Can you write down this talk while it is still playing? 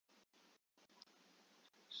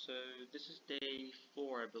So this is day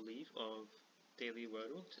 4, I believe, of daily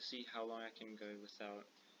Wordle, to see how long I can go without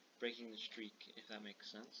breaking the streak, if that makes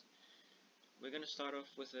sense. We're going to start off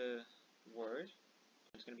with a word.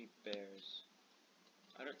 It's going to be bears.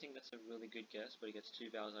 I don't think that's a really good guess, but it gets 2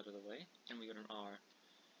 vowels out of the way, and we got an R.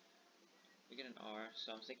 We get an R, so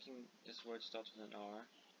I'm thinking this word starts with an R,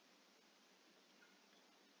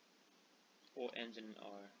 or ends in an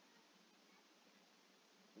R.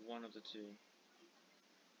 One of the two.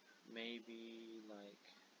 Maybe, like,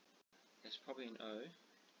 there's probably an O.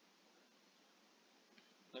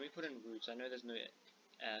 Let me put in roots. I know there's no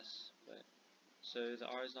S, but so the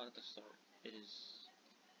R is not at the start. It is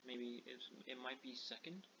maybe it might be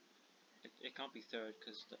second. It can't be third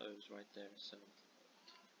because the O is right there. So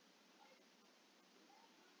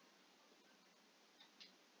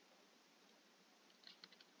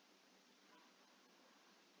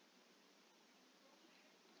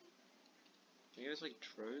maybe it was like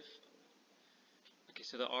drove. Okay,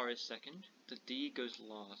 so the R is second. The D goes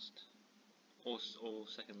last, or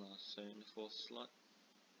second last. So in the fourth slot.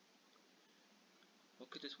 What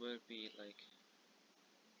could this word be like?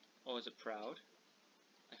 Oh, is it proud?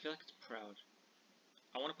 I feel like it's proud.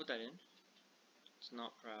 I want to put that in. It's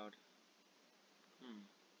not proud.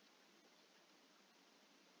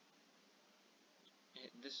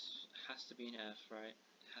 This has to be an F, right?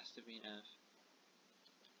 It has to be an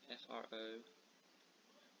F. F-R-O.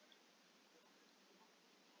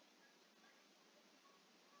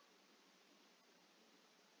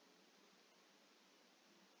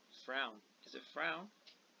 Frown. Is it frown?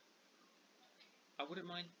 I wouldn't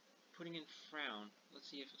mind putting in frown. Let's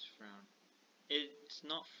see if it's frown. It's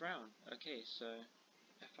not frown. Okay, so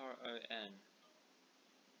F-R-O-N.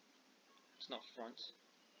 It's not front.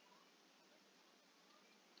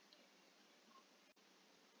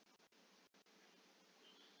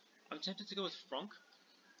 I'm tempted to go with frunk.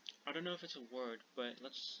 I don't know if it's a word, but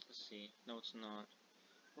let's see. No, it's not.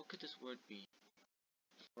 What could this word be?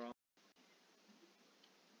 Front.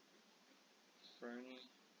 Frony.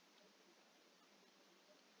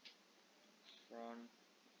 Front.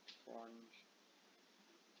 Frunge.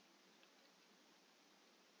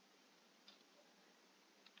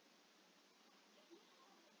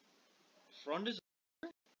 Front is.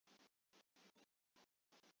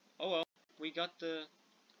 Oh well, we got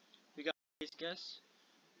his guess.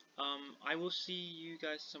 I will see you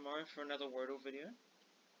guys tomorrow for another Wordle video.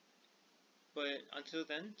 But until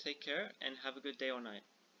then, take care and have a good day or night.